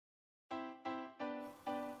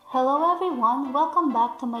Hello everyone! Welcome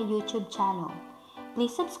back to my YouTube channel.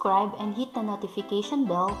 Please subscribe and hit the notification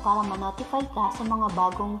bell para ma-notify ka sa mga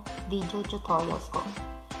bagong video tutorials ko.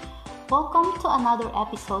 Welcome to another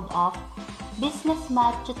episode of Business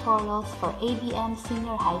Math Tutorials for ABM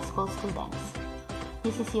Senior High School Students.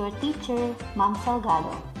 This is your teacher, Ma'am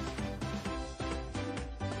Salgado.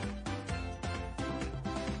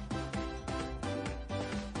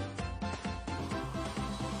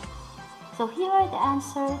 So here are the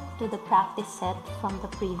answers to the practice set from the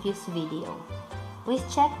previous video. Please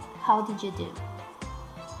check how did you do.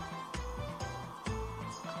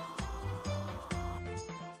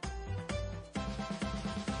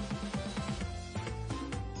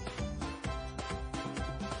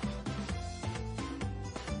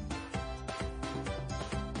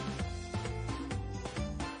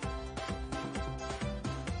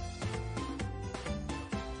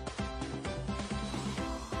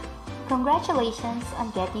 Congratulations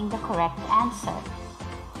on getting the correct answer.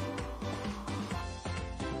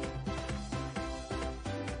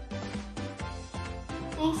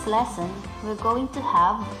 Today's lesson, we're going to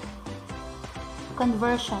have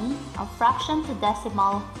conversion of fraction to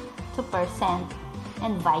decimal to percent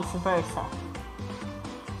and vice versa.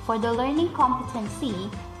 For the learning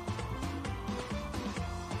competency,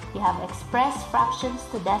 you have express fractions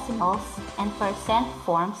to decimals and percent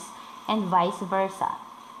forms and vice versa,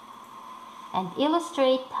 and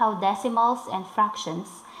illustrate how decimals and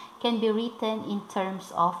fractions can be written in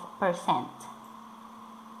terms of percent.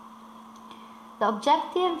 The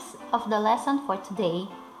objectives of the lesson for today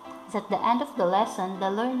is at the end of the lesson,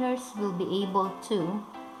 the learners will be able to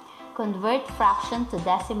convert fraction to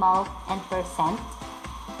decimal and percent,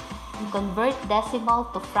 and convert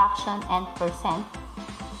decimal to fraction and percent,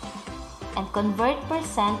 and convert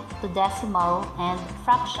percent to decimal and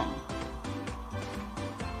fraction.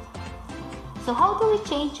 So how do we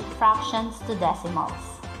change fractions to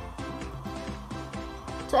decimals?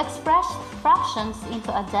 To express fractions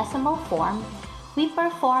into a decimal form, we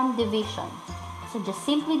perform division. So just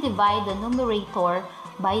simply divide the numerator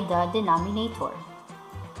by the denominator.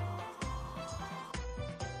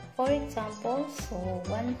 For example, so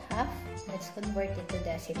 1/2, let's convert it to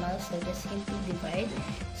decimal. So just simply divide.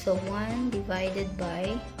 So 1 divided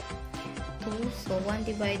by 2, so 1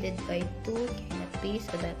 divided by 2 cannot be,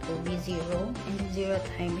 so that will be 0, and 0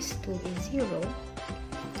 times 2 is 0,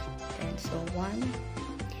 and so 1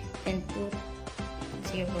 and 2,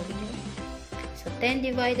 0 here. So 10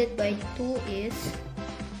 divided by 2 is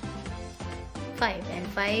 5, and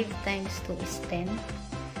 5 times 2 is 10,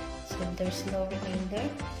 so there's no remainder.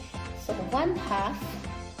 So 1/2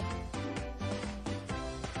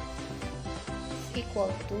 is equal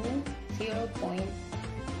to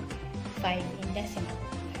 0.5 in decimal.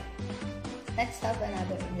 Let's have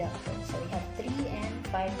another example. So we have 3 and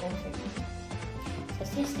 5 over 8. So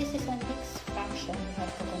since this is a mixed fraction, we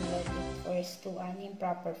have to convert it first to an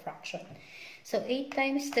improper fraction. So 8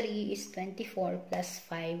 times 3 is 24 plus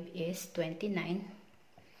 5 is 29.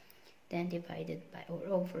 Then divided by or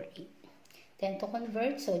over 8. Then to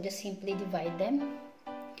convert, so just simply divide them.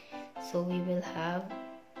 So we will have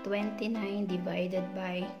 29 divided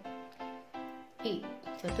by 8.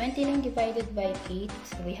 So 29 divided by 8,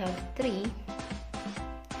 so we have 3.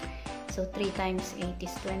 So 3 times 8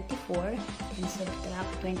 is 24. Then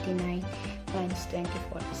subtract 29 minus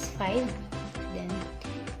 24 is 5. Then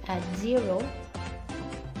add 0.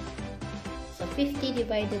 So 50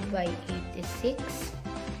 divided by 8 is 6.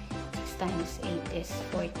 6 times 8 is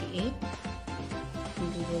 48. And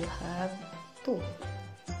we will have 2.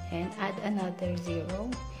 And add another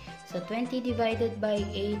 0. So 20 divided by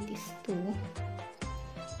 8 is 2.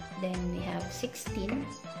 Then we have 16.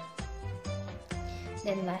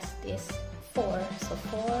 Then last is 4. So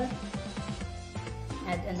 4,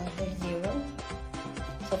 add another 0.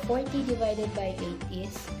 So 40 divided by 8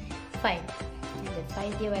 is 5. And then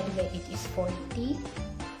 5 divided by 8 is 40.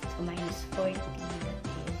 So minus 40,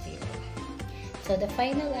 that is 0. So the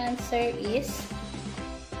final answer is,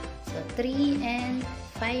 so 3 and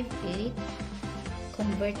 5/8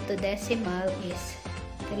 convert to decimal is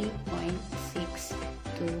 3.625.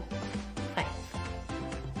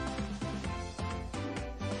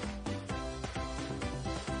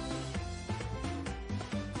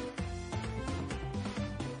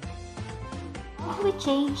 How do we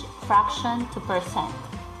change fraction to percent?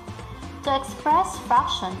 To express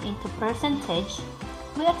fraction into percentage,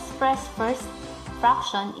 we express first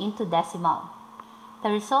fraction into decimal.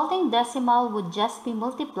 The resulting decimal would just be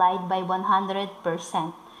multiplied by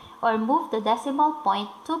 100%, or move the decimal point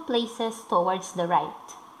 2 places towards the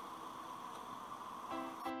right.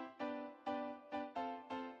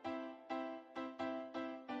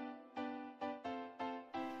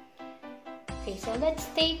 Okay, so let's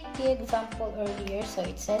take the example earlier. So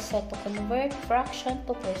it says that to convert fraction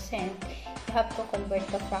to percent, you have to convert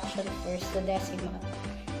the fraction first to decimal,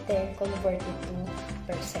 then convert it to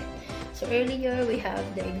percent. So earlier we have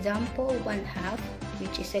the example 1/2,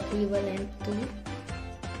 which is equivalent to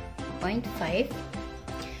 0.5.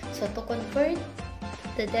 So to convert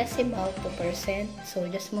the decimal to percent, so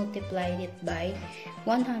just multiply it by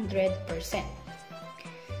 100%.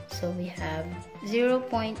 So we have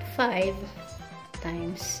 0.5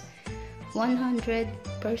 times 100%.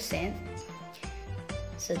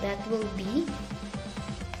 So that will be,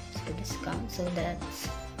 so discount, so that's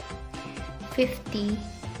 50%.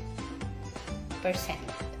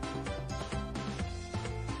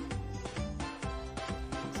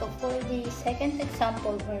 So for the second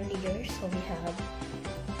example earlier, so we have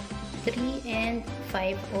 3 and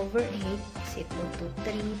 5 over 8 is equal to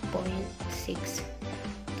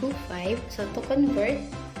 3.625. So to convert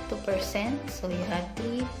to percent, so you have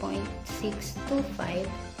 3.625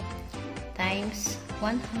 times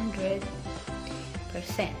 100%.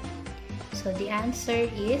 So the answer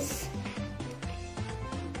is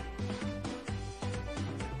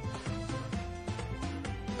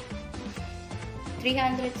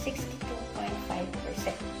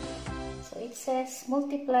 362.5%. So it says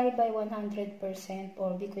multiply by 100%,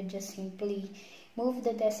 or we could just simply move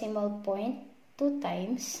the decimal point 2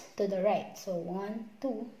 times to the right. So 1,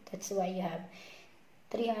 2, that's why you have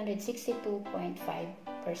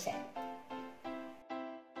 362.5%.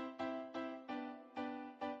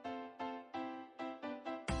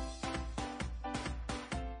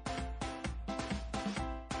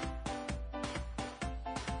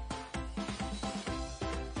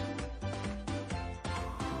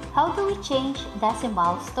 How do we change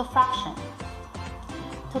decimals to fraction?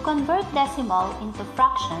 To convert decimal into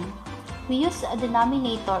fraction, we use a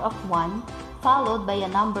denominator of 1 followed by a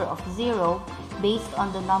number of 0 based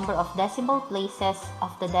on the number of decimal places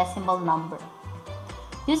of the decimal number.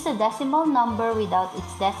 Use the decimal number without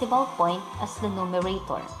its decimal point as the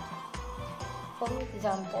numerator. For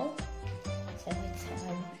example, so let's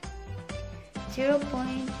have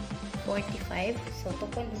 0.45. So to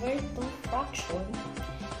convert to fraction,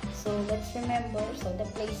 so let's remember, so the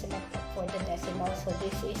placement for the decimal, so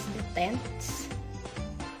this is the tenths.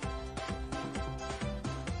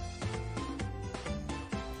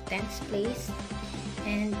 Tenths place,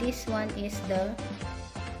 and this one is the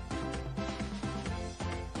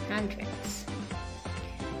hundredths.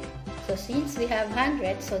 So since we have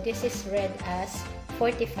hundredths, so this is read as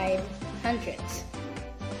 45 hundredths.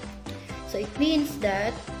 So it means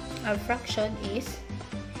that our fraction is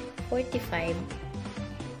 45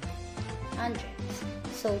 hundredths.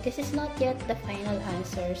 So this is not yet the final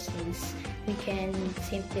answer since we can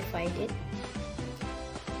simplify it.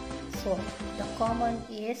 So the common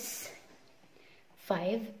is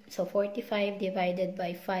 5. So 45 divided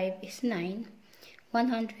by 5 is 9.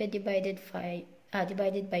 100 divided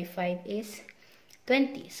by 5 is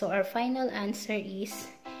 20. So our final answer is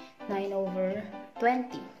 9 over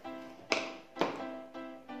 20.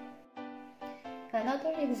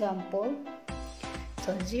 Another example,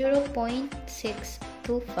 so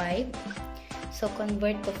 0.625, so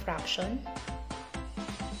convert to fraction.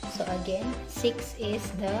 So again, 6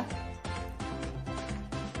 is the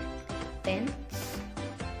tenths,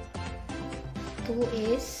 2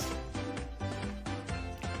 is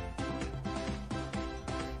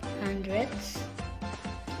hundredths,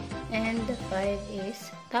 and 5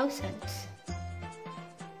 is thousandths.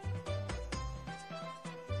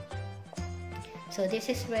 So this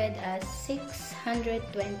is read as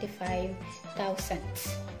 625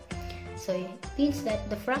 thousandths. So it means that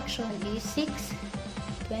the fraction is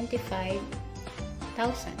 625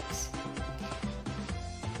 thousandths.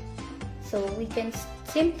 So we can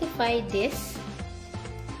simplify this.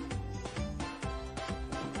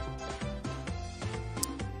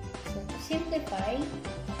 So to simplify,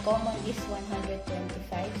 common is 125.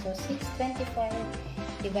 So 625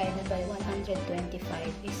 divided by 125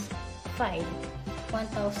 is 5.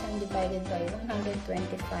 1000 divided by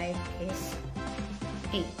 125 is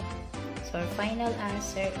 8. So our final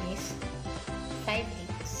answer is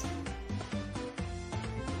 5/8.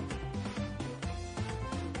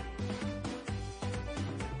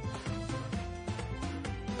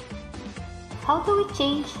 How do we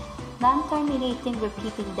change non-terminating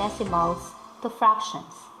repeating decimals to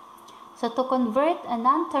fractions? So to convert a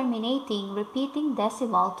non-terminating repeating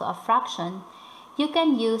decimal to a fraction, you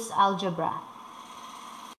can use algebra.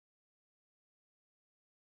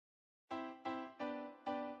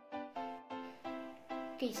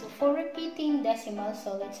 Okay, so for repeating decimals,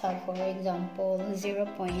 so let's have, for example,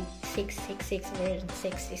 0.666 where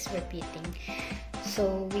 6 is repeating.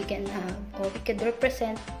 So we can have, or we could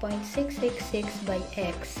represent 0.666 by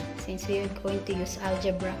x since we are going to use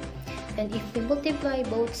algebra. And if we multiply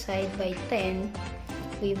both sides by 10,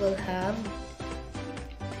 we will have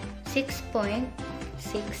 6.666,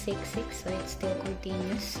 so it still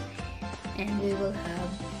continues, and we will have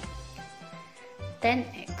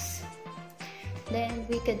 10x. Then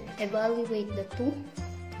we could evaluate the two,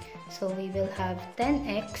 so we will have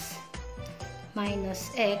 10x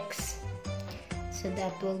minus x, so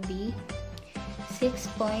that will be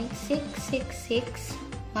 6.666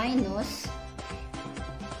 minus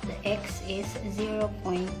the x is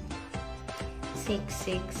 0.666.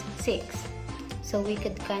 So we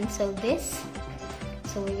could cancel this,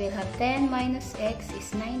 so we will have 10 minus x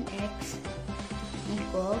is 9x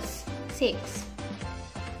equals 6.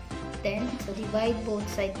 Then, so divide both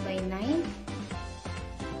sides by 9.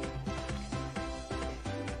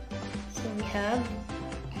 So we have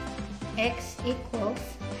x equals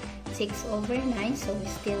 6 over 9. So we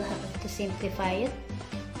still have to simplify it.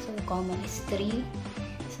 So the common is 3.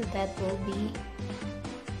 So that will be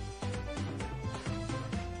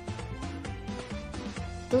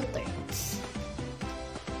 2/3.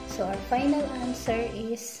 So our final answer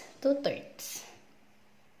is 2/3.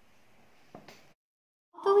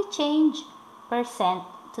 How do we change percent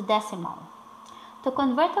to decimal? To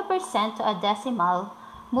convert a percent to a decimal,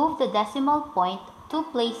 move the decimal point 2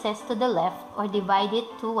 places to the left or divide it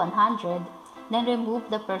to 100, then remove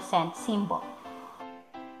the percent symbol.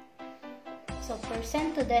 So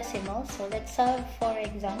percent to decimal, so let's have, for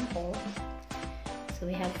example, so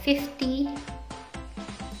we have 50%.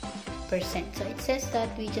 So it says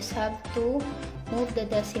that we just have to move the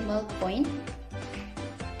decimal point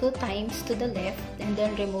 2 times to the left and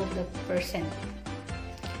then remove the percent.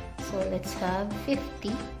 So let's have 50.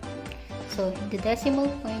 So the decimal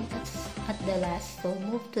point is at the last, so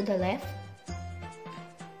move to the left.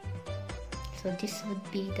 So this would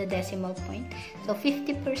be the decimal point. So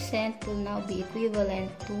 50% will now be equivalent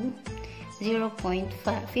to 0.50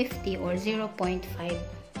 or 0.5. Okay,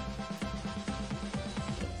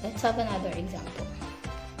 let's have another example.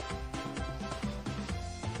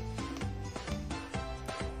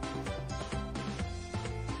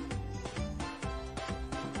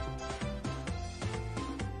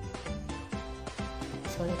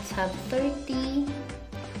 So let's have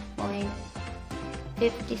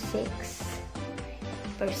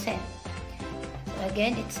 30.56%. So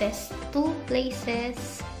again, it says 2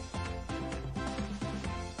 places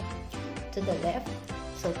to the left.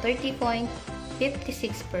 So 30.56%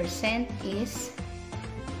 is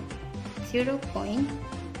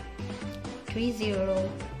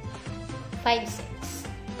 0.3056.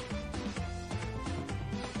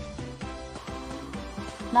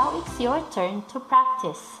 Now it's your turn to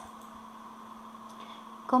practice.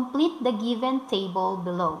 Complete the given table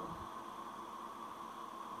below.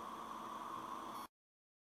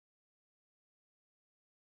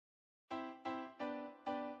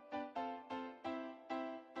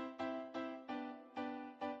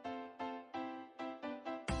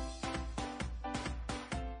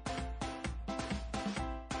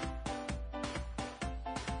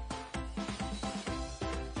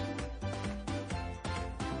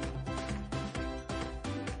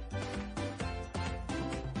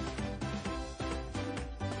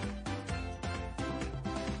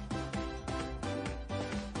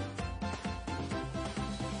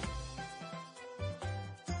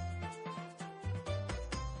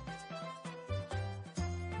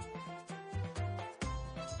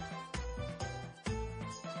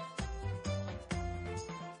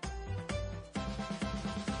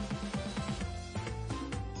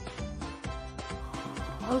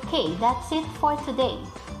 Okay, that's it for today.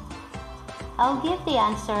 I'll give the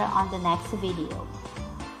answer on the next video.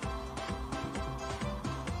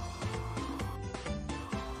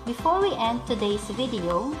 Before we end today's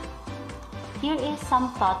video, here is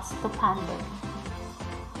some thoughts to ponder.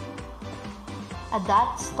 A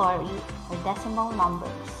dot story or decimal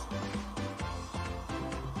numbers.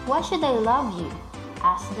 Why should I love you?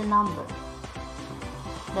 Asked the number.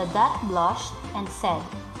 The dot blushed and said,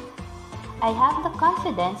 I have the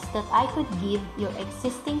confidence that I could give your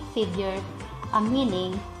existing figure a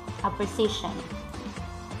meaning, a precision.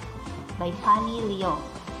 By Pani Leon.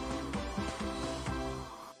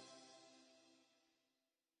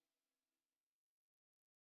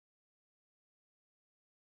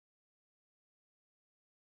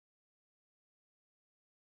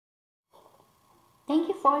 Thank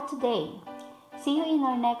you for today. See you in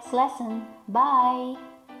our next lesson. Bye!